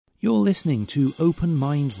You're listening to Open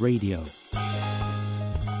Mind Radio.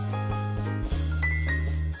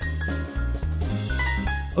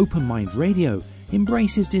 Open Mind Radio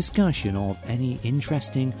embraces discussion of any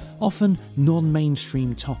interesting, often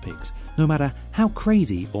non-mainstream topics, no matter how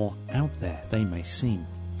crazy or out there they may seem.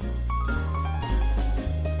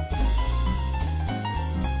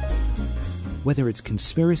 Whether it's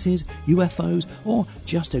conspiracies, UFOs, or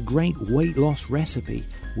just a great weight loss recipe,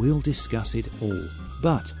 we'll discuss it all,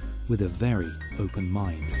 but with a very open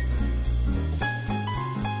mind.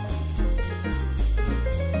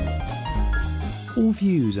 All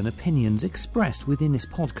views and opinions expressed within this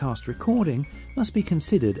podcast recording must be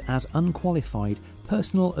considered as unqualified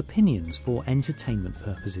personal opinions for entertainment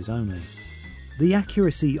purposes only. The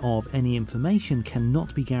accuracy of any information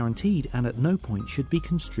cannot be guaranteed and at no point should be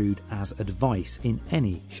construed as advice in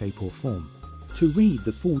any shape or form. To read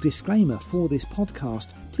the full disclaimer for this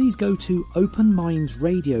podcast, please go to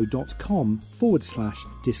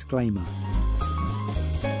openmindsradio.com/disclaimer.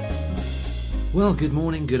 Well, good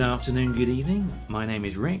morning, good afternoon, good evening. My name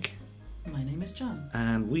is Rick. My name is John.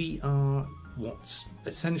 And we are what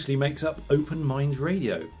essentially makes up Open Minds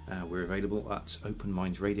Radio. We're available at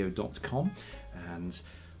openmindsradio.com. And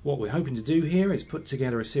what we're hoping to do here is put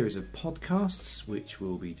together a series of podcasts which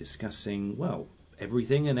will be discussing, well,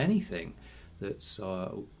 everything and anything that's,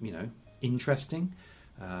 interesting,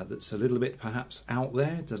 that's a little bit perhaps out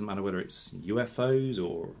there. It doesn't matter whether it's UFOs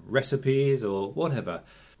or recipes or whatever.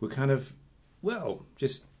 We're kind of, well,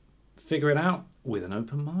 just figure it out with an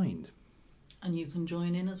open mind. And you can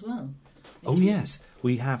join in as well. Yes,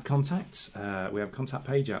 we have contact. We have a contact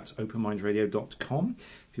page at openmindsradio.com.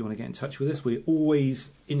 If you want to get in touch with us, we're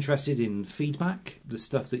always interested in feedback, the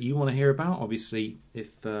stuff that you want to hear about. Obviously,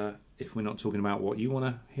 if we're not talking about what you want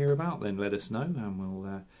to hear about, then let us know,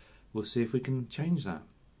 and we'll see if we can change that.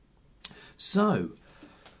 So,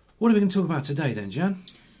 what are we going to talk about today, then, Jan?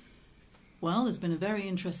 Well, there's been a very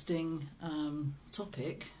interesting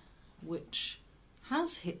topic which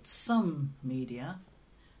has hit some media.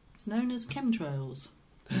 It's known as chemtrails.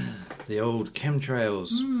 The old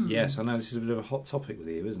chemtrails. Yes, I know this is a bit of a hot topic with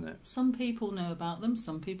you, isn't it? Some people know about them,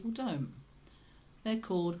 some people don't. They're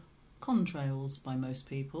called contrails by most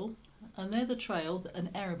people, and they're the trail that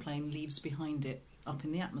an aeroplane leaves behind it up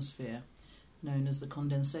in the atmosphere, known as the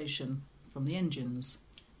condensation from the engines.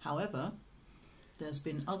 However, there's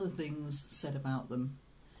been other things said about them,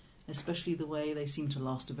 especially the way they seem to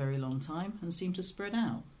last a very long time and seem to spread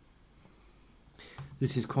out.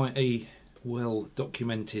 This is quite a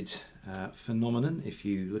well-documented phenomenon if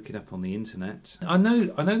you look it up on the internet. I know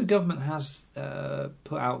the government has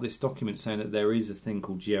put out this document saying that there is a thing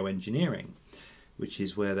called geoengineering, which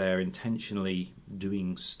is where they're intentionally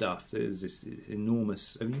doing stuff. There's this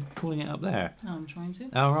enormous... Are you calling it up there? Oh, I'm trying to.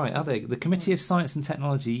 Oh, right. Are they? The Committee of Science and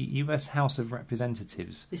Technology, US House of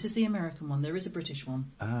Representatives. This is the American one. There is a British one.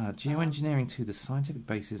 Geoengineering to the scientific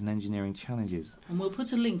basis and engineering challenges. And we'll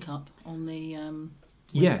put a link up on the...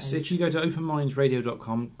 Yes, page. if you go to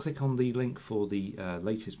openmindsradio.com, click on the link for the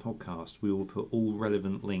latest podcast. We will put all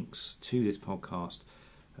relevant links to this podcast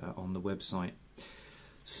on the website.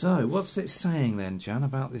 So, what's it saying then, Jan,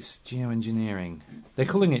 about this geoengineering? They're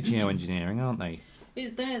calling it geoengineering, aren't they?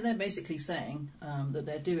 They're basically saying that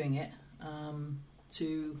they're doing it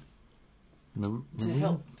to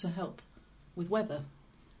help with weather.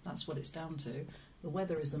 That's what it's down to. The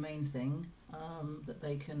weather is the main thing. That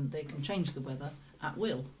they can change the weather at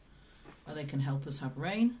will. They can help us have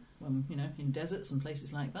rain when in deserts and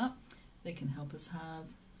places like that. They can help us have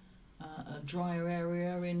a drier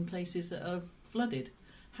area in places that are flooded.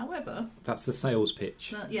 However, that's the sales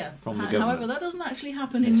pitch. From the government. However, that doesn't actually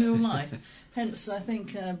happen in real life. Hence, I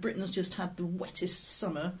think Britain's just had the wettest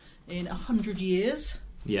summer in 100 years.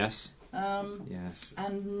 Yes. Yes.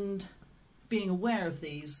 And being aware of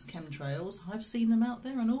these chemtrails, I've seen them out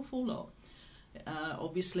there an awful lot.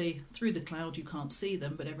 Obviously, through the cloud you can't see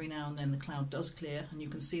them, but every now and then the cloud does clear and you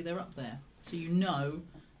can see they're up there. So you know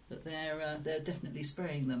that they're definitely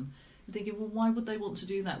spraying them. You're thinking, well, why would they want to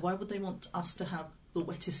do that? Why would they want us to have the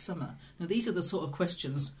wettest summer? Now, these are the sort of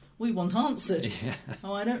questions we want answered. Yeah.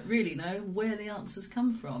 Oh, I don't really know where the answers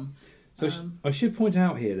come from. So I should point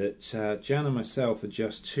out here that Jan and myself are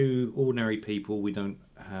just two ordinary people. We don't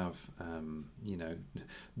have,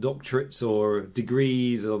 doctorates or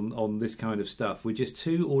degrees on this kind of stuff. We're just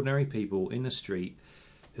two ordinary people in the street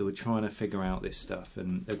who are trying to figure out this stuff,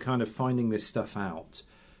 and they're kind of finding this stuff out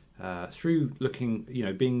through looking,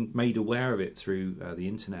 being made aware of it through the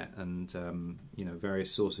internet and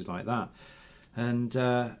various sources like that. And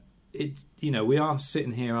we are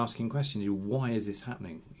sitting here asking questions. Why is this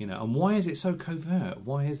happening? And why is it so covert?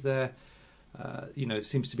 Why is there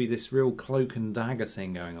seems to be this real cloak and dagger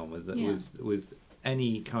thing going on with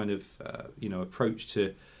any kind of approach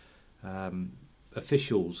to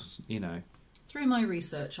officials. Through my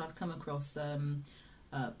research, I've come across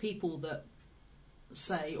people that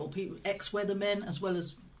say, or people ex-weathermen as well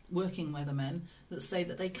as working weathermen, that say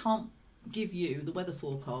that they can't give you the weather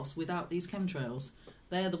forecast without these chemtrails.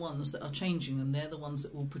 They're the ones that are changing them. They're the ones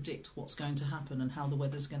that will predict what's going to happen and how the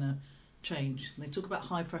weather's going to change. They talk about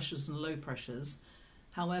high pressures and low pressures.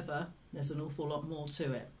 However, there's an awful lot more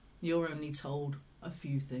to it. You're only told a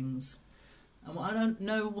few things. And I don't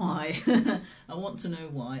know why. I want to know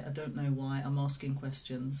why. I don't know why. I'm asking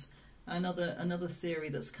questions. Another theory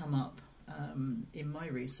that's come up in my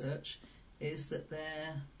research is that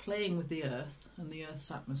they're playing with the Earth and the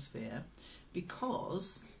Earth's atmosphere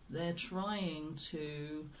because they're trying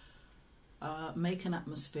to make an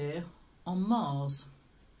atmosphere on Mars.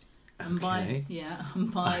 And okay.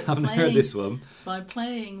 By I haven't heard this one. By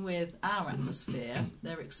playing with our atmosphere,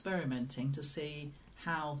 they're experimenting to see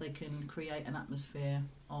how they can create an atmosphere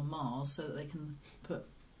on Mars so that they can put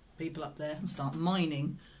people up there and start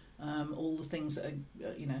mining all the things that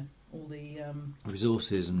are, all the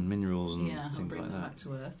resources and minerals and and things bring like them that. back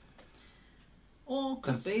to Earth. Or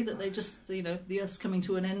could be that they just, the Earth's coming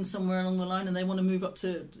to an end somewhere along the line and they want to move up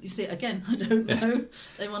to, you see, again, I don't know,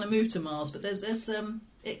 they want to move to Mars. But there's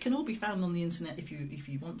it can all be found on the internet if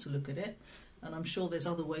you want to look at it. And I'm sure there's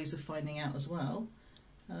other ways of finding out as well.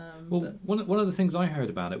 One of the things I heard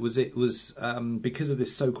about it was because of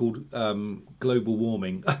this so-called global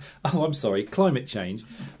warming. Climate change.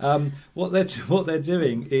 What they're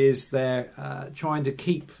doing is they're trying to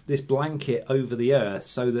keep this blanket over the Earth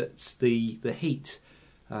so that the heat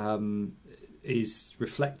is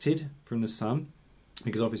reflected from the sun.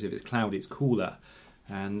 Because obviously, if it's cloudy, it's cooler,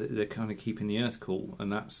 and they're kind of keeping the Earth cool. And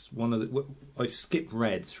that's one of the. I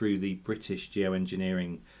read through the British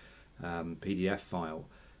geoengineering PDF file.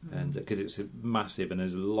 And because it's massive and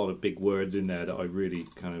there's a lot of big words in there that I really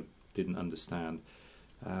kind of didn't understand.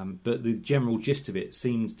 But the general gist of it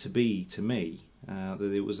seemed to be, to me, that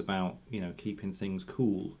it was about keeping things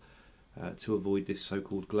cool to avoid this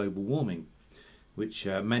so-called global warming, which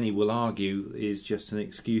many will argue is just an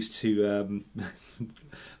excuse to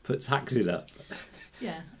put taxes up.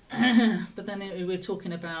 Yeah, but then we're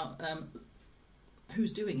talking about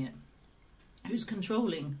who's doing it. Who's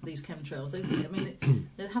controlling these chemtrails? I mean,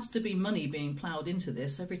 there has to be money being ploughed into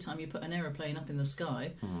this. Every time you put an aeroplane up in the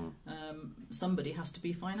sky, somebody has to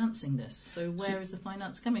be financing this. So where is the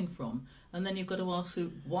finance coming from? And then you've got to ask,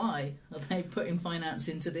 why are they putting finance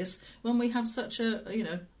into this when we have such a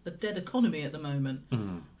dead economy at the moment?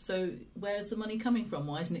 So where's the money coming from?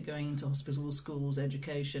 Why isn't it going into hospitals, schools,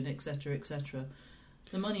 education, etc., etc.?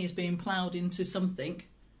 The money is being ploughed into something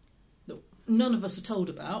none of us are told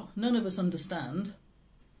about, none of us understand.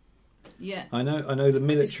 Yeah, I know. The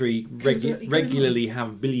military regularly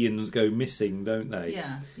have billions go missing, don't they?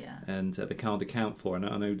 Yeah. And they can't account for. And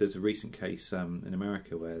I know there's a recent case in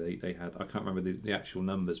America where they had, I can't remember the actual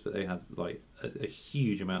numbers, but they had like a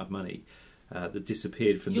huge amount of money that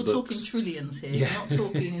disappeared from the books. You're talking trillions here. Yeah. You're not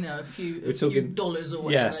talking, a few dollars or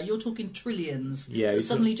whatever. Yes. You're talking trillions that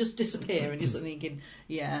suddenly just disappear, and you're suddenly thinking,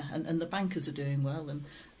 and the bankers are doing well.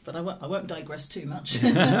 But I won't digress too much.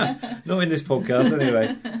 Not in this podcast,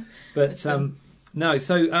 anyway. But no.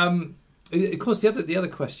 So, of course, the other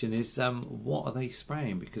question is, what are they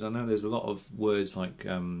spraying? Because I know there's a lot of words like,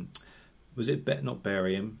 was it not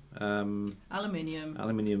barium? Aluminium,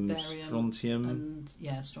 barium, strontium, and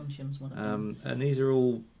strontium's one of them. And these are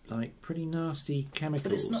all like pretty nasty chemicals.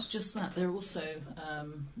 But it's not just that. They're also,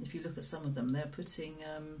 if you look at some of them, they're putting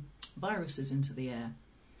viruses into the air.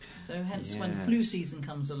 So hence when flu season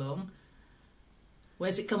comes along,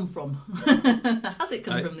 where's it come from? Has it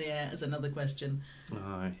come from the air is another question.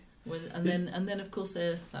 Aye. And then of course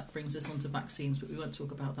that brings us on to vaccines, but we won't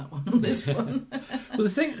talk about that one on this one. Well, the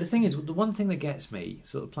thing is, the one thing that gets me,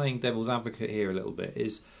 sort of playing devil's advocate here a little bit,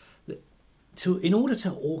 is that in order to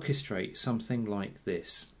orchestrate something like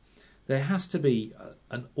this, there has to be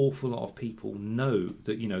an awful lot of people know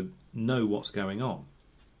what's going on.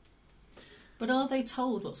 But are they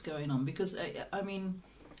told what's going on? Because, I mean,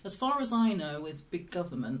 as far as I know with big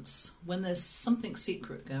governments, when there's something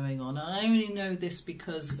secret going on, and I only know this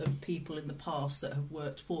because of people in the past that have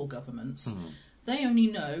worked for governments, they only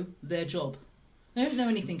know their job. They don't know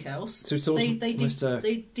anything else. So it's they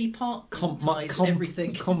departmentalise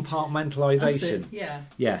everything. Compartmentalisation. Yeah.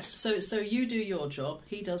 Yes. So you do your job,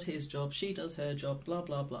 he does his job, she does her job, blah,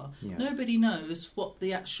 blah, blah. Yeah. Nobody knows what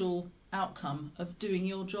the actual outcome of doing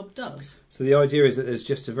your job does. So the idea is that there's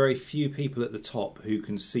just a very few people at the top who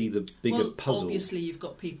can see the bigger puzzle. Obviously you've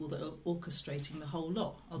got people that are orchestrating the whole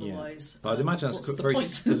lot. Otherwise, but I'd imagine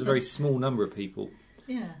there's a very small number of people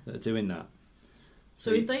that are doing that.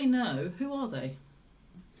 So if they know, who are they?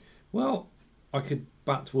 Well, I could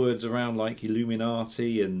bat words around like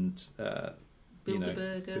Illuminati and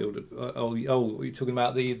Bilderberger. You're talking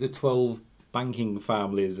about the 12 banking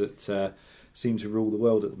families that seem to rule the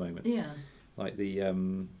world at the moment. Yeah. Like the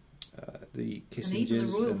Kissingers. And even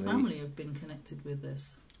the royal family have been connected with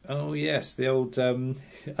this. Oh yes, the old,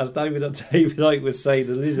 as David Icke would say,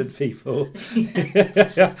 the lizard people.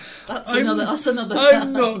 That's another.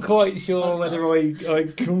 I'm not quite sure whether I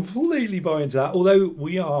completely buy into that. Although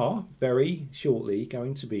we are very shortly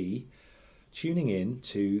going to be tuning in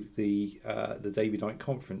to the David Icke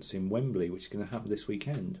conference in Wembley, which is going to happen this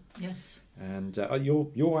weekend. Yes. And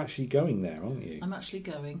you're actually going there, aren't you? I'm actually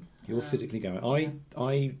going. You're physically going.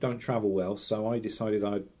 I don't travel well, so I decided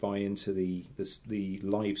I'd buy into the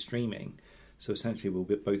live streaming. So essentially, we'll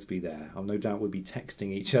both be there. I'll no doubt we'll be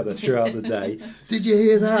texting each other throughout the day. Did you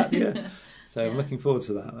hear that? Yeah. So I'm looking forward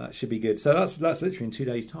to that. That should be good. So that's literally in 2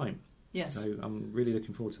 days' time. Yes. So I'm really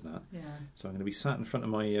looking forward to that. Yeah. So I'm going to be sat in front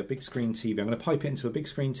of my big screen TV. I'm going to pipe it into a big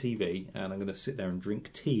screen TV, and I'm going to sit there and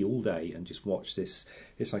drink tea all day and just watch this.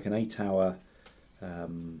 It's like an 8-hour. What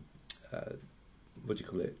do you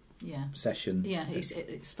call it? Yeah. Session. Yeah,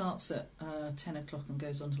 it starts at 10 o'clock and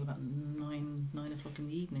goes on until about 9 o'clock in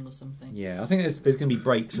the evening or something. Yeah, I think there's going to be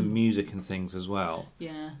breaks and music and things as well.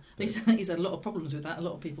 Yeah, he's had a lot of problems with that. A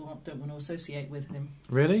lot of people don't want to associate with him.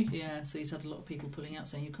 Really? Yeah, so he's had a lot of people pulling out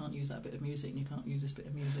saying you can't use that bit of music and you can't use this bit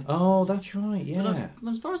of music. Oh, that's right, yeah.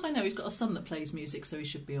 But as far as I know, he's got a son that plays music, so he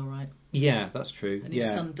should be all right. Yeah, that's true. And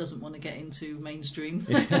his son doesn't want to get into mainstream.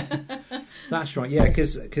 That's right, yeah,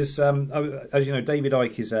 because as you know, David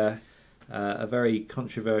Icke is a very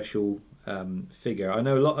controversial figure. I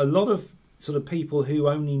know a lot of sort of people who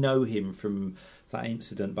only know him from that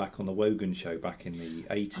incident back on the Wogan show back in the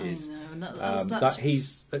 80s. I know,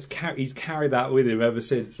 and he's carried that with him ever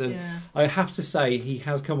since. And I have to say, he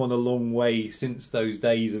has come on a long way since those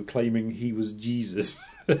days of claiming he was Jesus.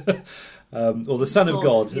 Or the Son of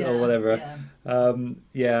God, or whatever.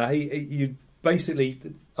 You basically,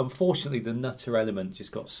 unfortunately, the nutter element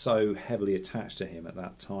just got so heavily attached to him at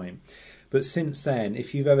that time. But since then,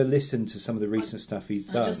 if you've ever listened to some of the recent stuff he's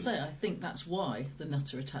done... I just say, I think that's why the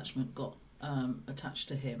nutter attachment got attached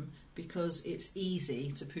to him, because it's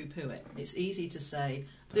easy to poo-poo it. It's easy to say,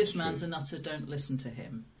 this man's a nutter, don't listen to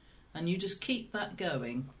him. And you just keep that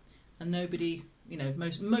going, and nobody,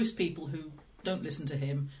 most people who don't listen to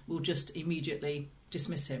him will just immediately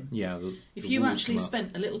dismiss him. Yeah. If you actually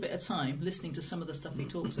spent a little bit of time listening to some of the stuff he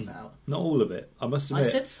talks about... Not all of it, I must admit. I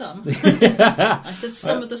said some. I said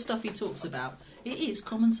some of the stuff he talks about. It is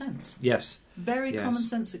common sense. Yes. Very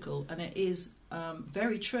commonsensical, and it is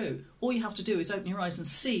very true. All you have to do is open your eyes and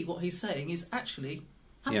see what he's saying is actually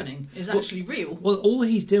happening, is actually real. Well, all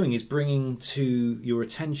he's doing is bringing to your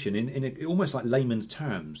attention, in almost like layman's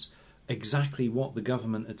terms, exactly what the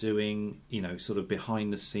government are doing, sort of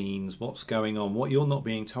behind the scenes, what's going on, what you're not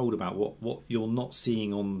being told about, what you're not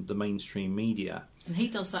seeing on the mainstream media. And he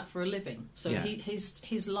does that for a living. So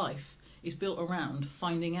his life is built around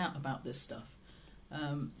finding out about this stuff.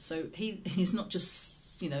 So he's not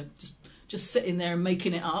just sitting there and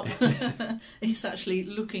making it up. He's actually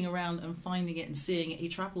looking around and finding it and seeing it. He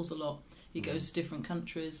travels a lot. He goes to different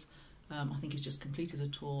countries. I think he's just completed a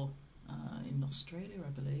tour in Australia, I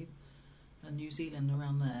believe. New Zealand,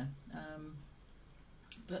 around there.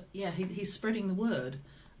 But yeah, he's spreading the word,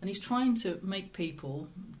 and he's trying to make people,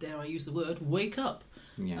 dare I use the word, wake up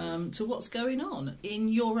to what's going on in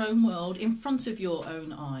your own world, in front of your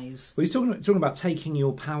own eyes. Well, he's talking about taking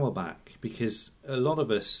your power back, because a lot of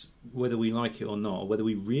us, whether we like it or not, or whether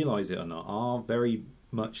we realise it or not, are very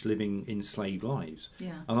much living enslaved lives.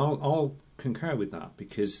 Yeah. And I'll concur with that,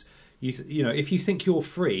 because if you think you're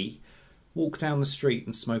free, walk down the street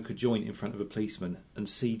and smoke a joint in front of a policeman and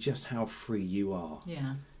see just how free you are.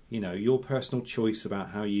 Yeah. Your personal choice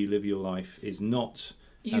about how you live your life is not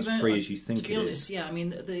as free as you think it is. To be honest, yeah, I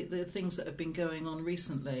mean, the things that have been going on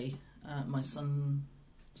recently, my son's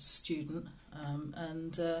student,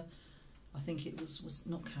 and I think it was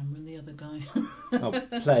not Cameron, the other guy.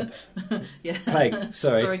 Pleb. Yeah. Clegg,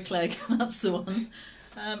 sorry. Sorry, Clegg, that's the one.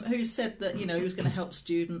 Who said that, he was going to help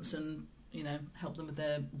students and help them with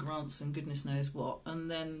their grants and goodness knows what. And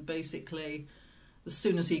then basically, as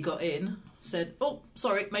soon as he got in, said, oh,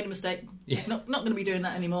 sorry, made a mistake. Yeah. Not going to be doing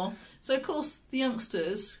that anymore. So, of course, the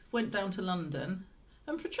youngsters went down to London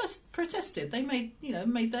and protested. They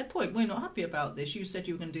made their point. We're not happy about this. You said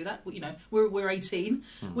you were going to do that. We're 18.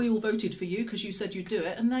 We all voted for you because you said you'd do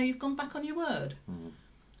it, and now you've gone back on your word.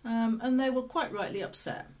 And they were quite rightly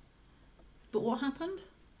upset. But what happened?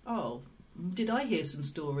 Oh, did I hear some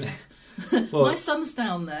stories? Well, my son's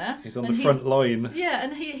down there. He's on the front line. Yeah,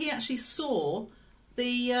 and he actually saw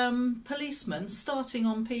the policemen starting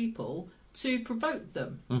on people to provoke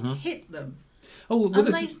them, hit them. Oh, well,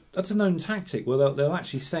 that's a known tactic. Well, they'll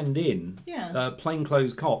actually send in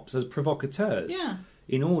plainclothes cops as provocateurs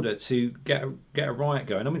in order to get a riot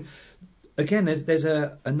going. I mean, again, there's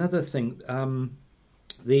another thing.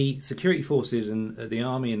 The security forces and the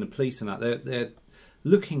army and the police and that they're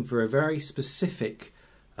looking for a very specific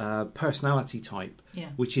personality type,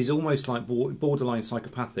 which is almost like borderline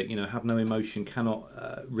psychopathic. Have no emotion, cannot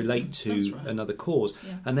relate to another cause,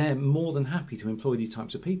 and they're more than happy to employ these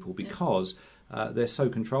types of people because they're so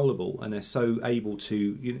controllable and they're so able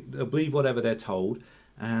to they'll believe whatever they're told,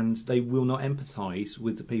 and they will not empathise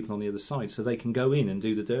with the people on the other side, so they can go in and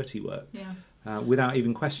do the dirty work without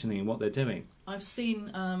even questioning what they're doing. I've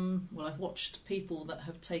seen, I've watched people that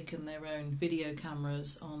have taken their own video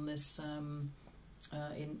cameras on this,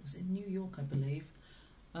 in New York, I believe,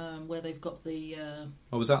 where they've got the...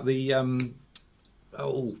 was that the...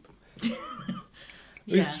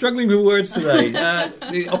 We're struggling with words today.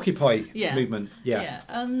 The Occupy movement. Yeah.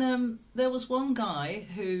 And there was one guy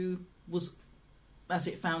who was, as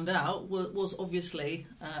it found out, was obviously,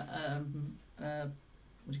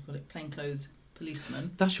 plainclothes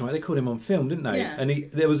policeman. That's right, they called him on film, didn't they? Yeah. And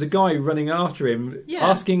there was a guy running after him,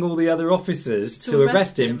 asking all the other officers to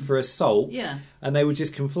arrest him for assault. Yeah. And they were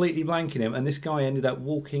just completely blanking him. And this guy ended up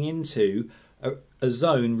walking into a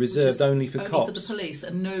zone reserved only for cops. Only for the police,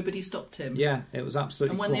 and nobody stopped him. Yeah, it was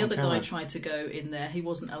absolutely. And when the other guy tried to go in there, he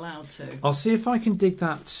wasn't allowed to. I'll see if I can dig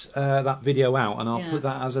that video out, and I'll put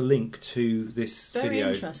that as a link to this video.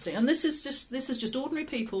 Very interesting. And this is just ordinary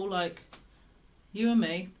people like you and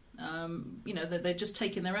me. They're just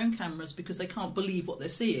taking their own cameras because they can't believe what they're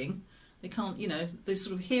seeing. They can't, they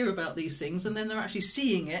sort of hear about these things and then they're actually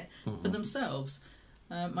seeing it for themselves.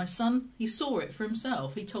 My son, he saw it for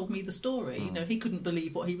himself. He told me the story. He couldn't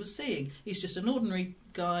believe what he was seeing. He's just an ordinary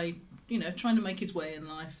guy, trying to make his way in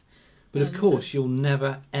life. But of course, you'll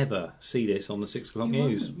never ever see this on the 6 o'clock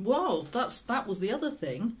news. Well, that was the other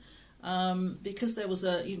thing, because there was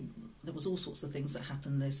all sorts of things that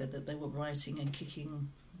happened. They said that they were rioting and kicking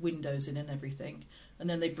windows in and everything, and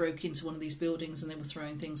then they broke into one of these buildings and they were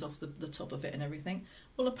throwing things off the top of it and everything.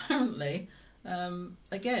 Well, apparently,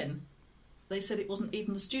 again, they said it wasn't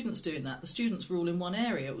even the students doing that. The students were all in one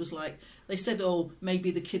area. It was like they said, oh, maybe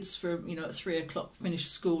the kids from at 3 o'clock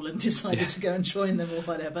finished school and decided to go and join them or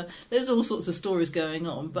whatever. There's all sorts of stories going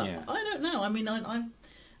on, but I don't know. I mean, I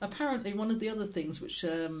apparently one of the other things which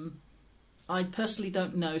I personally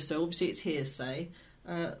don't know, so obviously it's hearsay.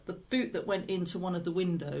 The boot that went into one of the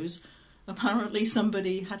windows, apparently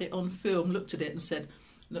somebody had it on film, looked at it and said,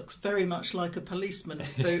 looks very much like a policeman's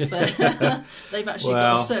boot. They've actually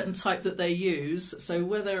got a certain type that they use, so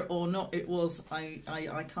whether or not it was,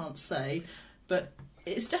 I can't say, but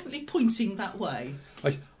it's definitely pointing that way.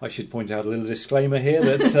 I should point out a little disclaimer here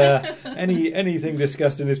that anything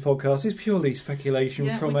discussed in this podcast is purely speculation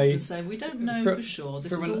from we don't know for sure.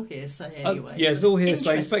 This is all hearsay anyway. It's all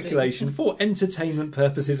hearsay, speculation for entertainment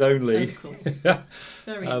purposes only. Of course.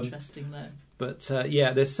 Very interesting though. But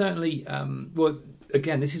there's certainly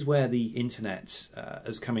again, this is where the internet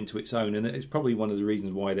has come into its own, and it's probably one of the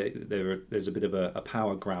reasons why there's a bit of a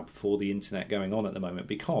power grab for the internet going on at the moment,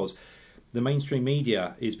 because the mainstream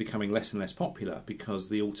media is becoming less and less popular because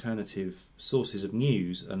the alternative sources of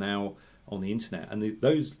news are now on the internet, and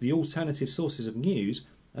the alternative sources of news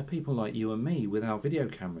are people like you and me with our video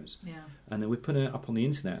cameras. Yeah. And then we're putting it up on the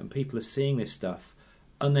internet, and people are seeing this stuff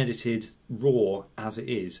unedited, raw as it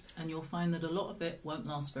is. And you'll find that a lot of it won't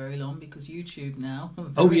last very long because YouTube now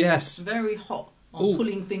very hot on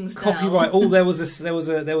pulling things down. Copyright. There was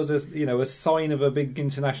a sign of a big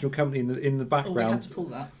international company in the background. We had to pull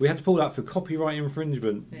that. We had to pull that for copyright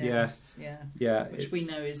infringement. Yes, yeah. Which we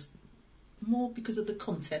know is more because of the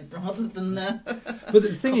content rather than But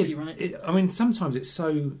the thing is, sometimes it's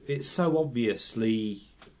so obviously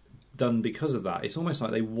done because of that. It's almost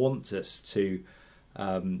like they want us to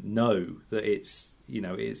know that it's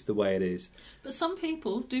the way it is. But some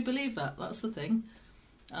people do believe that. That's the thing.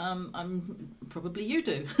 Probably you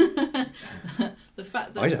do. The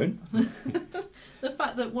fact that I don't. The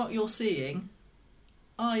fact that what you're seeing,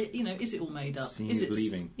 is it all made up? Seeing is is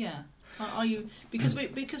believing. Yeah. Are you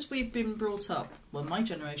because we've been brought up? Well, my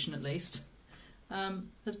generation at least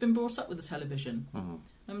has been brought up with the television.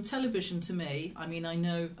 Television to me, I mean, I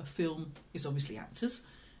know a film is obviously actors,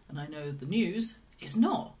 and I know the news is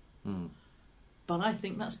not. But I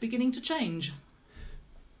think that's beginning to change.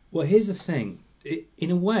 Well, here's the thing. In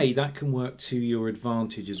a way, that can work to your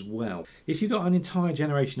advantage as well. If you've got an entire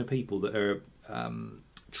generation of people that are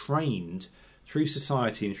trained through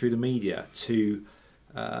society and through the media to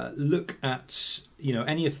look at,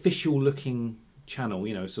 any official-looking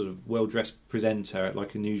channel, sort of well-dressed presenter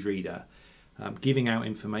like a newsreader, giving out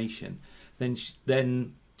information, then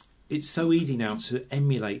it's so easy now to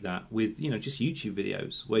emulate that with, just YouTube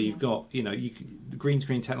videos where you've got, the green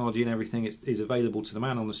screen technology and everything is available to the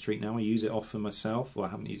man on the street now. I use it often myself. Well, I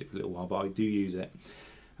haven't used it for a little while, but I do use it.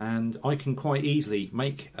 And I can quite easily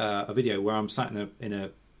make a video where I'm sat in a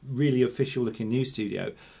really official looking news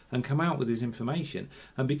studio and come out with this information.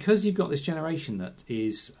 And because you've got this generation that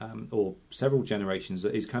is, or several generations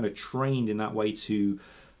that is kind of trained in that way to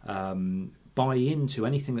buy into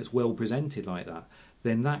anything that's well presented like that,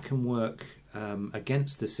 then that can work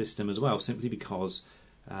against the system as well, simply because,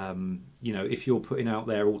 if you're putting out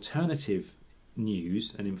there alternative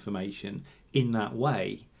news and information in that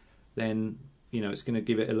way, then, it's going to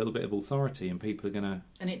give it a little bit of authority and people are going to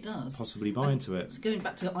possibly buy into it. Going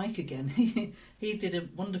back to Ike again, he did a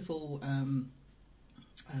wonderful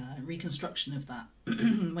reconstruction of that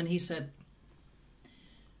when he said,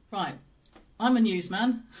 right, I'm a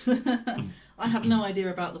newsman. I have no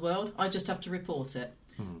idea about the world. I just have to report it.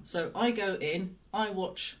 So I go in, I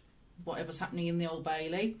watch whatever's happening in the Old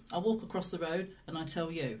Bailey. I walk across the road and I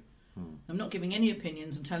tell you. I'm not giving any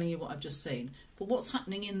opinions. I'm telling you what I've just seen. But what's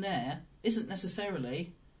happening in there isn't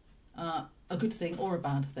necessarily a good thing or a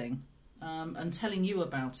bad thing. And telling you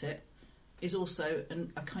about it is also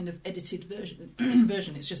a kind of edited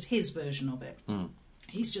version. It's just his version of it.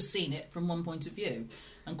 He's just seen it from one point of view.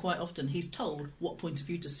 And quite often he's told what point of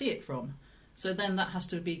view to see it from. So then that has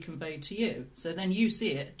to be conveyed to you. So then you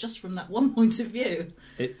see it just from that one point of view.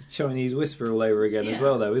 It's Chinese whisper all over again as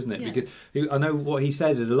well, though, isn't it? Yeah. Because I know what he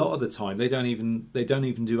says is a lot of the time they don't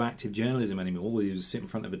even do active journalism anymore. All they do is sit in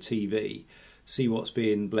front of a TV, see what's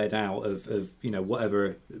being bled out of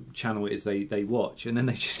whatever channel it is they watch, and then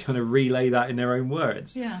they just kind of relay that in their own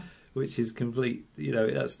words. Yeah. Which is complete.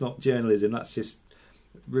 That's not journalism. That's just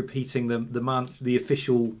repeating the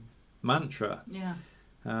official mantra. Yeah.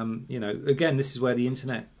 Again, this is where the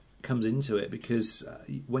internet comes into it, because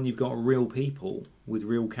when you've got real people with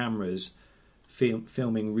real cameras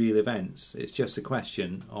filming real events, it's just a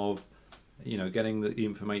question of, getting the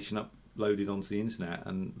information uploaded onto the internet,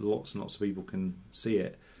 and lots and lots of people can see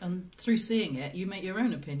it. And through seeing it, you make your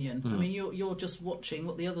own opinion. I mean, you're just watching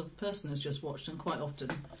what the other person has just watched, and quite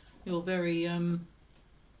often you're very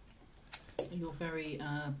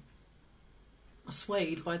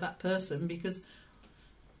swayed by that person, because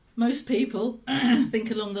most people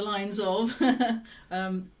think along the lines of,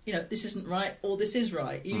 this isn't right or this is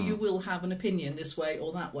right. You will have an opinion this way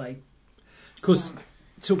or that way. Of course,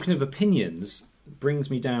 talking of opinions brings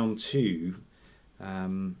me down to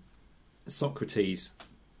Socrates.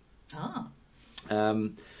 That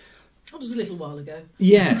was a little while ago.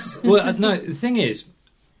 Yes. Well, no, the thing is,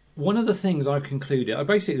 one of the things I've concluded,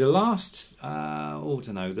 basically the last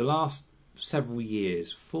several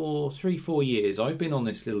years, 4 years, I've been on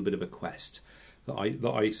this little bit of a quest that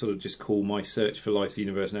I sort of just call my search for life, the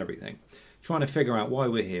universe and everything, trying to figure out why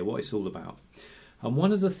we're here, what it's all about. And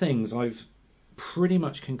one of the things I've pretty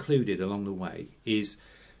much concluded along the way is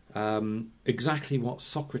exactly what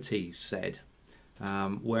Socrates said,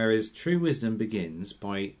 whereas true wisdom begins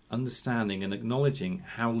by understanding and acknowledging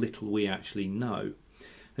how little we actually know.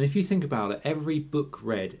 And if you think about it, every book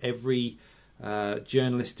read, every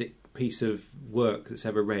journalistic piece of work that's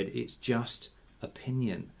ever read, it's just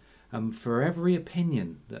opinion. For every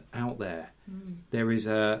opinion that out there, there is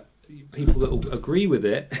people that will agree with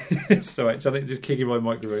it. Sorry, I'm just kicking my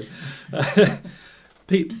microphone.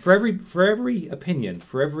 For every opinion,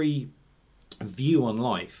 for every view on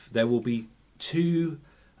life, there will be two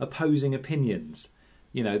opposing opinions.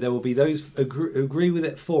 There will be those who agree with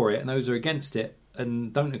it for it, and those who are against it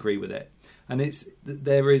and don't agree with it. And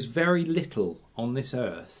there is very little on this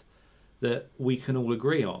earth that we can all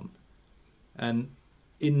agree on. And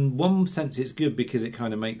in one sense it's good, because it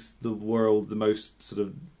kind of makes the world the most sort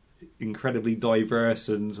of incredibly diverse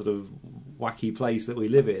and sort of wacky place that we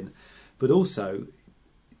live in. But also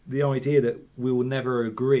the idea that we will never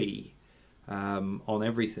agree on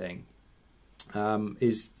everything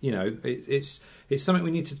is, it's something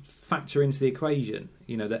we need to factor into the equation.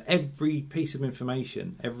 That every piece of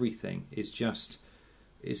information, everything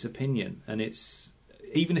is opinion, and it's,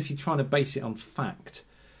 even if you're trying to base it on fact,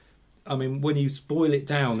 I mean, when you boil it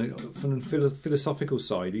down from the philosophical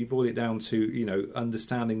side, you boil it down to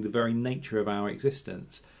understanding the very nature of our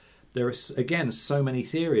existence. There are again so many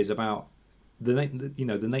theories about the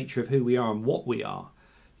nature of who we are and what we are.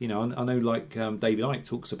 I know like David Icke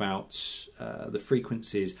talks about the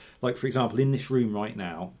frequencies. Like, for example, in this room right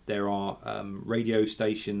now, there are radio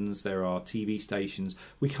stations, there are TV stations.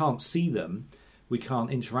 We can't see them, we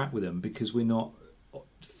can't interact with them because we're not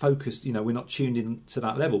focused. We're not tuned in to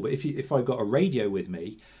that level. But if I've got a radio with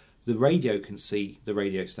me, the radio can see the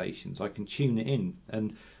radio stations. I can tune it in.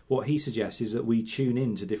 And what he suggests is that we tune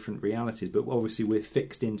in to different realities, but obviously we're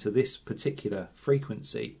fixed into this particular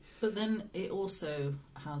frequency. But then it also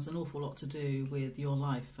has an awful lot to do with your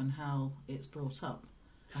life and how it's brought up,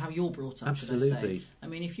 how you're brought up, Absolutely. should I say.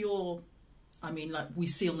 I mean, like we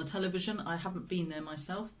see on the television, I haven't been there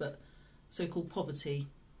myself, but so-called poverty,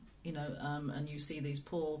 and you see these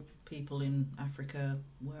poor people in Africa,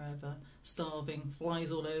 wherever, starving,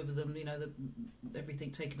 flies all over them,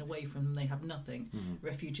 everything taken away from them, they have nothing,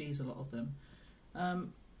 refugees, a lot of them.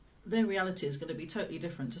 Their reality is going to be totally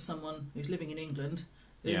different to someone who's living in England,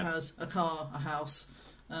 who has a car, a house,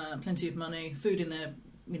 plenty of money, food in their,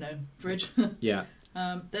 fridge. Yeah.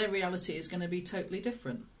 Their reality is going to be totally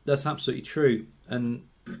different. That's absolutely true. And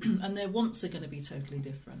their wants are going to be totally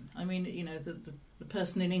different. I mean, the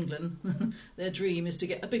person in England, their dream is to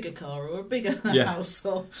get a bigger car or a bigger house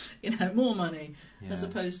or, more money, as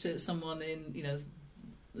opposed to someone in,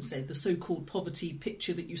 let's say the so-called poverty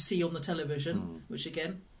picture that you see on the television, which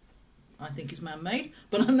again, I think is man-made,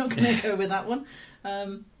 but I'm not going to go with that one.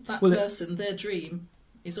 Person, their dream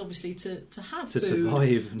is obviously to have to food,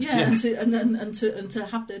 survive, and to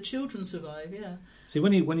have their children survive. Yeah. See,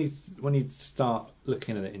 when you start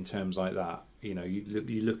looking at it in terms like that,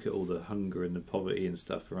 you look at all the hunger and the poverty and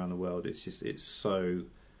stuff around the world. It's so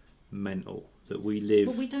mental that we live.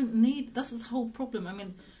 But we don't need. That's the whole problem. I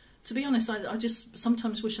mean, to be honest, I just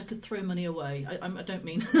sometimes wish I could throw money away. I don't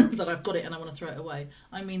mean that I've got it and I want to throw it away.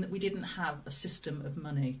 I mean that we didn't have a system of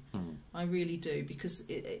money. I really do, because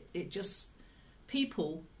it just,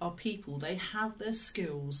 people are people. They have their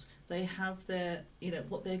skills. They have their,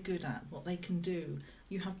 what they're good at, what they can do.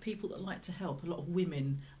 You have people that like to help. A lot of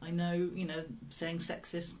women. I know, saying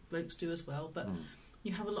sexist, blokes do as well. But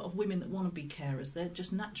you have a lot of women that want to be carers. They're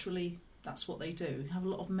just naturally, that's what they do. You have a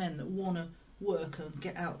lot of men that want to work and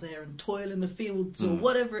get out there and toil in the fields or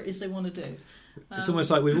whatever it is they want to do. It's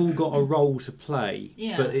almost like we've all got a role to play,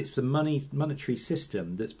 but it's the monetary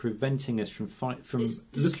system that's preventing us from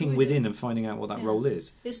looking within and finding out what that role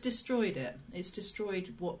is. It's destroyed it. It's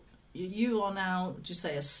destroyed what you are now. Do you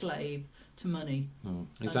say a slave to money?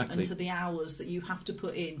 Exactly. And to the hours that you have to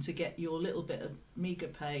put in to get your little bit of meagre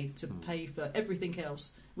pay to pay for everything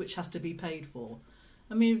else, which has to be paid for.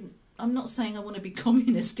 I mean, I'm not saying I want to be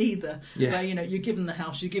communist either. Yeah. Where you're given the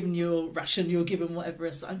house, you're given your ration, you're given whatever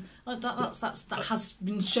else. That has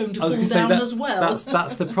been shown to fall down as well.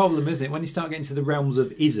 That's the problem, isn't it? When you start getting to the realms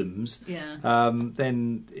of isms,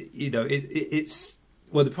 then it's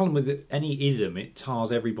the problem with any ism, it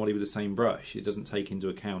tars everybody with the same brush. It doesn't take into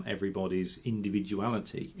account everybody's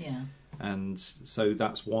individuality. Yeah. And so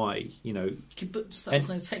that's why, kibbutz, that was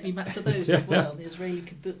going to take me back to those as well, the Israeli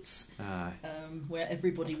kibbutz, where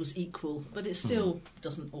everybody was equal, but it still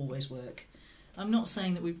doesn't always work. I'm not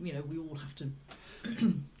saying that we all have to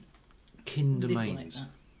kin live domains.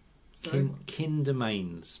 Like that. Kin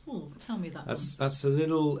domains. Oh, tell me that. That's a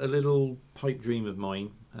little pipe dream of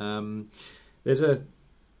mine. There's a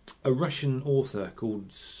Russian author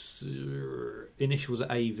called initials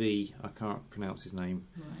AV. I can't pronounce his name.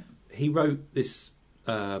 Right. He wrote this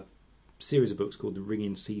series of books called the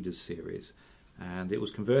Ringing Cedars series, and it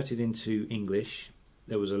was converted into English.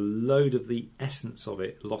 There was a load of the essence of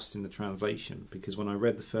it lost in the translation, because when I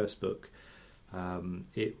read the first book,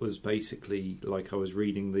 it was basically like I was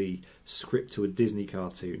reading the script to a Disney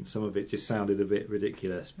cartoon. Some of it just sounded a bit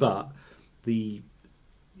ridiculous, but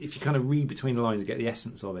if you kind of read between the lines and get the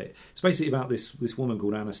essence of it, it's basically about this woman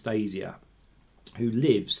called Anastasia, who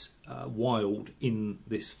lives wild in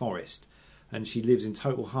this forest, and she lives in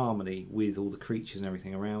total harmony with all the creatures and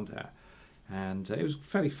everything around her. And it was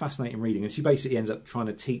fairly fascinating reading, and she basically ends up trying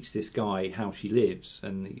to teach this guy how she lives,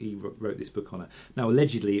 and he wrote this book on her. Now,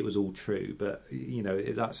 allegedly it was all true, but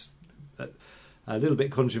that's a little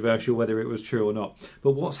bit controversial whether it was true or not.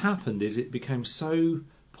 But what's happened is it became so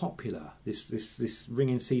popular, this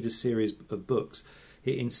Ringing Cedars series of books.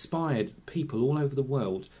 It inspired people all over the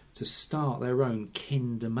world to start their own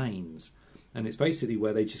kin domains, and it's basically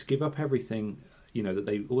where they just give up everything,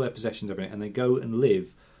 that all their possessions, everything, and they go and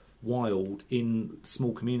live wild in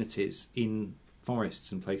small communities in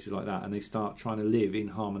forests and places like that, and they start trying to live in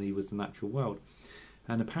harmony with the natural world.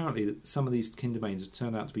 And apparently, some of these Kindermanes have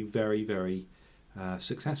turned out to be very, very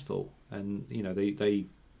successful, and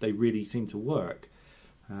they really seem to work.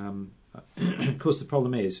 Of course, the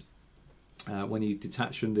problem is when you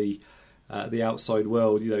detach from the outside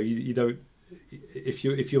world, you don't. If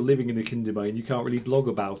you're living in a Kindermane, you can't really blog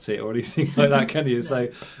about it or anything like that, can you? No. So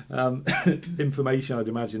information, I'd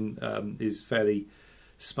imagine, is fairly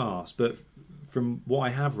sparse. But from what I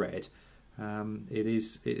have read, it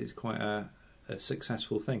is quite a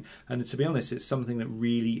successful thing. And to be honest, it's something that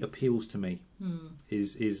really appeals to me.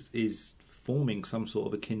 Is forming some sort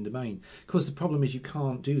of a Kindermane. Of course, the problem is you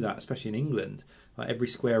can't do that, especially in England. Like every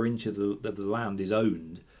square inch of the land is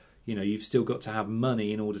owned. You've still got to have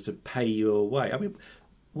money in order to pay your way. I mean,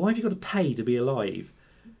 why have you got to pay to be alive?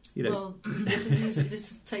 Well,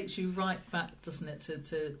 this takes you right back, doesn't it,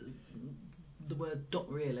 to the word dot,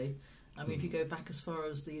 really. I mean, if you go back as far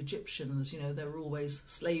as the Egyptians, there were always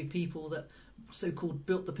slave people that so-called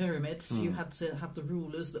built the pyramids. You had to have the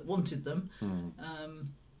rulers that wanted them.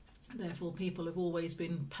 Therefore, people have always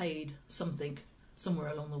been paid something somewhere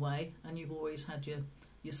along the way, and you've always had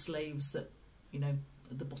your slaves that,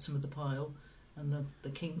 at the bottom of the pile, and the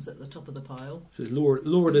kings at the top of the pile. So it's law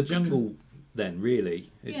of the jungle, then,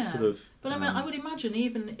 really. It's sort of. But I mean, I would imagine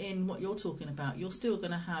even in what you're talking about, you're still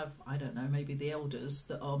going to have, I don't know, maybe the elders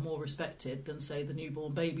that are more respected than, say, the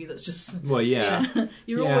newborn baby that's just. Well, yeah.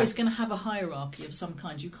 You're always going to have a hierarchy of some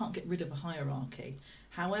kind. You can't get rid of a hierarchy.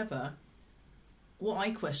 However, what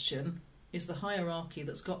I question is the hierarchy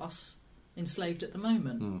that's got us enslaved at the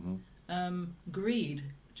moment. Greed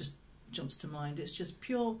just jumps to mind. It's just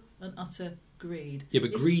pure and utter greed. Yeah,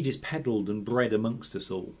 but greed is peddled and bred amongst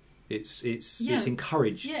us all. It's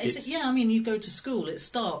encouraged. Yeah, I mean, you go to school. It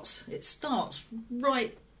starts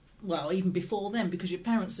right. Well, even before then, because your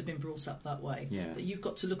parents have been brought up that way. Yeah. That you've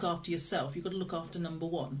got to look after yourself. You've got to look after number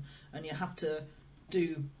one, and you have to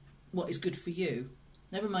do what is good for you.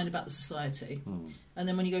 Never mind about the society. And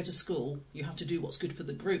then when you go to school, you have to do what's good for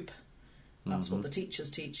the group. That's what the teachers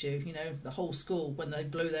teach you. The whole school, when they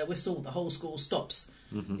blow their whistle, the whole school stops.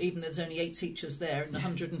 Even though there's only 8 teachers there and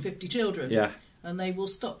 150 children. Yeah. And they will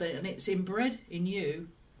stop there. And it's inbred in you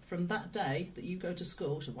from that day that you go to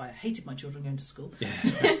school. Which is why I hated my children going to school.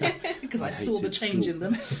 Because I saw the change in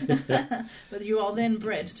them. But you are then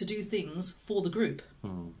bred to do things for the group.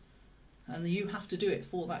 And you have to do it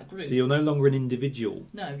for that group. So you're no longer an individual.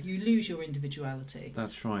 No, you lose your individuality.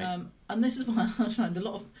 That's right. And this is why I find a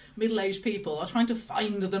lot of middle-aged people are trying to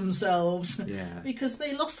find themselves. Yeah. Because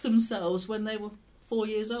they lost themselves when they were 4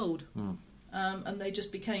 years old. And they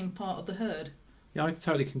just became part of the herd. Yeah, I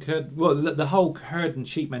totally concur. Well, the whole herd and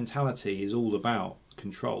sheep mentality is all about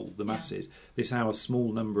control, the masses. This is how a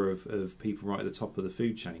small number of people right at the top of the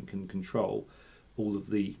food chain can control all of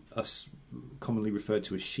the us commonly referred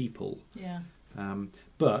to as sheeple. Yeah.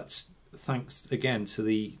 But thanks again to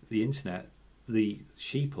the internet, the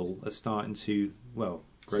sheeple are starting to grow,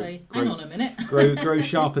 hang on a minute, grow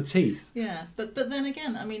sharper teeth. Yeah, but then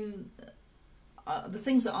again, I mean, the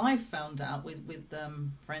things that I've found out with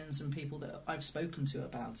friends and people that I've spoken to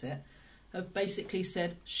about it have basically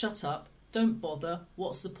said, "Shut up, don't bother.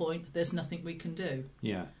 What's the point? There's nothing we can do."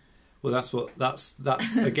 Yeah. Well, that's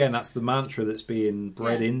again, that's the mantra that's being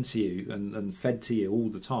bred into you and fed to you all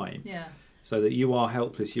the time. Yeah. So that you are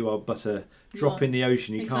helpless, you are but a drop in the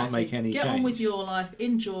ocean, you can't make any change. Get on with your life,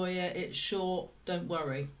 enjoy it, it's short, don't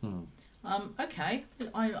worry. Okay,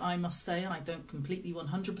 I must say I don't completely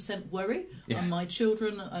 100% worry. And my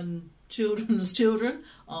children and children's children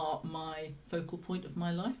are my focal point of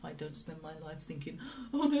my life. I don't spend my life thinking,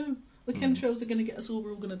 oh no, the chemtrails are going to get us all, we're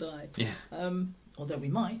all going to die. Yeah. Although we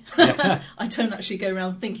might. I don't actually go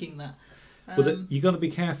around thinking that. Well, you've got to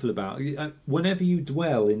be careful about whenever you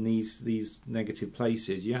dwell in these negative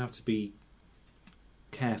places. You have to be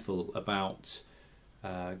careful about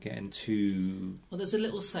getting too. Well, there's a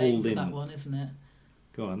little saying for that one, isn't it?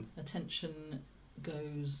 Go on. Attention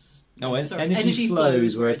goes. Energy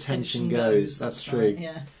flows where attention goes. That's true. Right,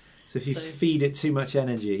 yeah. So if you feed it too much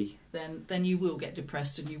energy, then you will get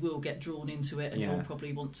depressed and you will get drawn into it, and you'll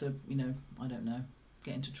probably want to, I don't know,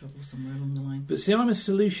 get into trouble somewhere along the line. But see, I'm a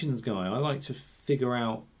solutions guy. I like to figure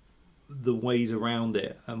out the ways around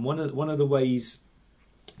it, and one of the ways,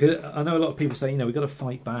 I know a lot of people say, we've got to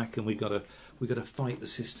fight back, and we've got to fight the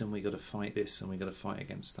system, we've got to fight this, and we've got to fight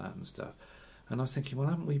against that and stuff. And I was thinking, well,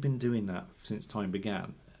 haven't we been doing that since time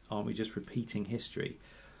began? Aren't we just repeating history?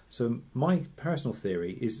 So my personal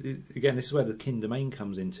theory is, again, this is where the Kindermane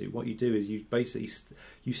comes into. What you do is you basically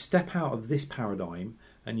you step out of this paradigm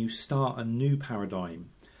and you start a new paradigm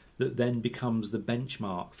that then becomes the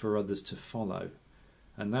benchmark for others to follow.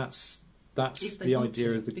 and that's If they the want idea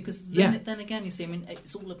to, of the because yeah. then again, you see, I mean,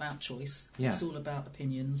 it's all about choice. Yeah. It's all about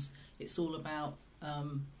opinions. It's all about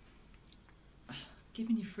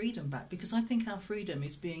giving you freedom back, because I think our freedom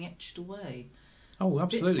is being etched away. Oh,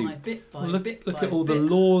 absolutely. Bit by well, look, bit look by at all bit. the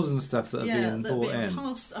laws and stuff that are being that brought being in.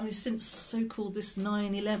 passed. I mean, since so-called this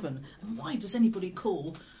 9/11, and why does anybody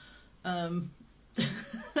call? Well,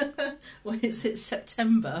 it's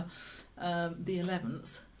September the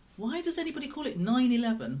 11th. Why does anybody call it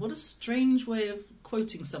 9/11? What a strange way of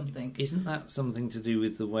quoting something. Isn't that something to do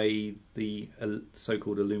with the way the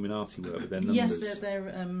so-called Illuminati work with their numbers? Yes,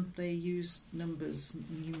 they use numbers.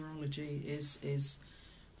 Numerology is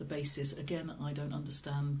the basis. Again, I don't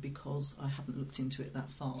understand because I haven't looked into it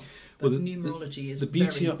that far. But numerology is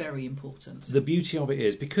very important. The beauty of it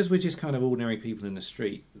is, because we're just kind of ordinary people in the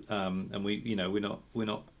street, and we're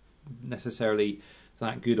not necessarily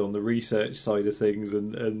that good on the research side of things.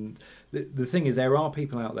 And the thing is, there are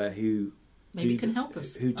people out there who maybe can help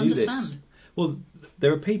us who do understand. this. Well,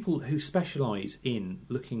 there are people who specialise in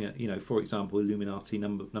looking at, for example, Illuminati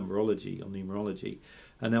numerology or numerology,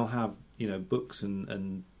 and they'll have books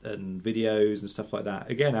and videos and stuff like that.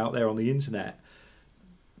 Again, out there on the internet,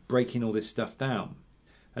 breaking all this stuff down.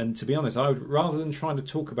 And to be honest, I would, rather than trying to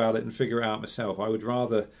talk about it and figure it out myself, I would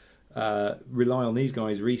rather rely on these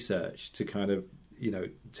guys' research to kind of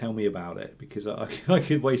tell me about it, because I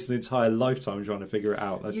could waste an entire lifetime trying to figure it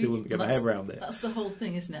out. I still wouldn't get my head around it. That's the whole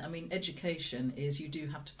thing, isn't it? I mean, education is, you do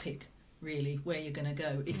have to pick really where you're going to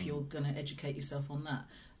go if you're going to educate yourself on that.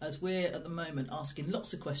 As we're at the moment asking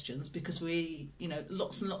lots of questions, because we,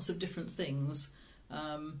 lots and lots of different things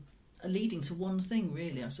are leading to one thing,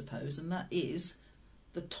 really, I suppose, and that is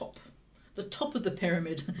the top of the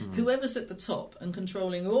pyramid. Whoever's at the top and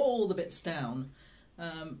controlling all the bits down.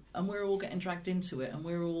 And we're all getting dragged into it, and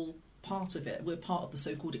we're all part of it. We're part of the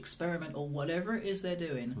so-called experiment, or whatever it is they're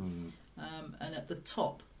doing. And at the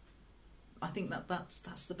top, I think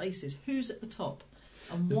that's the basis. Who's at the top,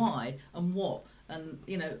 and why, and what, and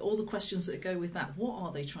all the questions that go with that. What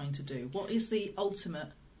are they trying to do? What is the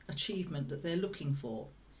ultimate achievement that they're looking for?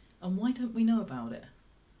 And why don't we know about it?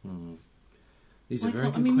 These are very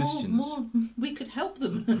good questions. More, we could help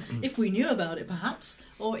them if we knew about it, perhaps.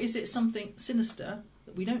 Or is it something sinister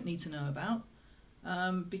that we don't need to know about,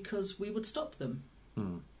 because we would stop them?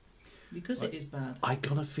 Because it is bad. I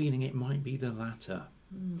got a feeling it might be the latter.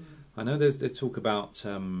 I know there's talk about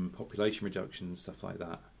population reduction and stuff like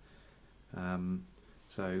that.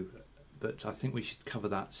 But I think we should cover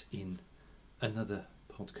that in another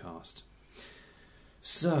podcast.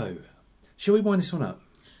 So, shall we wind this one up?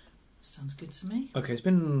 Sounds good to me. Okay, it's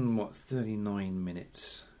been 39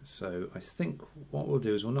 minutes. So I think what we'll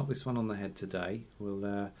do is we'll knock this one on the head today.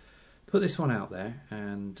 We'll put this one out there,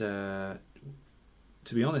 and to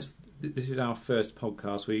be honest, this is our first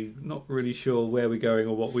podcast. We're not really sure where we're going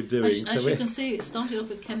or what we're doing. As you can see, it started off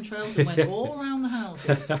with chemtrails and went all around the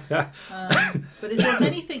houses. But if there's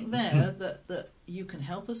anything there that you can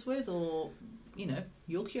help us with, or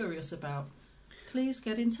you're curious about, please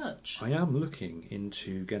get in touch. I am looking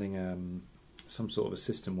into getting some sort of a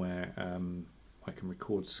system where I can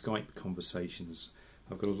record Skype conversations.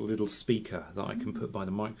 I've got a little speaker that I can put by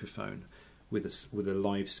the microphone with a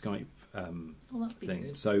live Skype that'd be thing.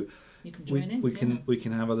 good. So you can join in. We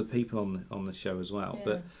can have other people on the show as well.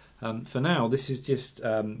 Yeah. But for now, this is just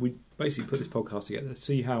we basically put this podcast together to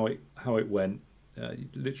see how it went.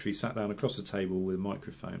 Literally sat down across the table with a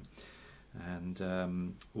microphone.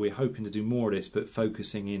 And we're hoping to do more of this, but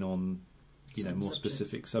focusing in on more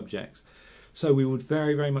specific subjects. So we would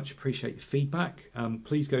very, very much appreciate your feedback.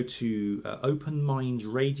 Please go to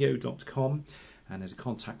openmindradio.com, and there's a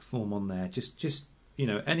contact form on there. Just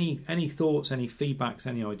any thoughts, any feedbacks,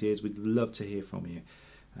 any ideas, we'd love to hear from you.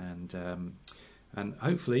 And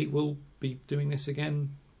hopefully we'll be doing this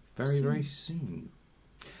again very, very soon.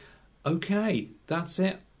 Okay, that's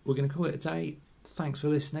it. We're going to call it a day. Thanks for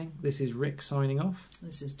listening. This is Rick signing off.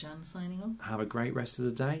 This is Jan signing off. Have a great rest of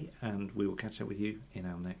the day, and we will catch up with you in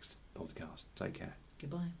our next podcast. Take care.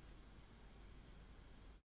 Goodbye.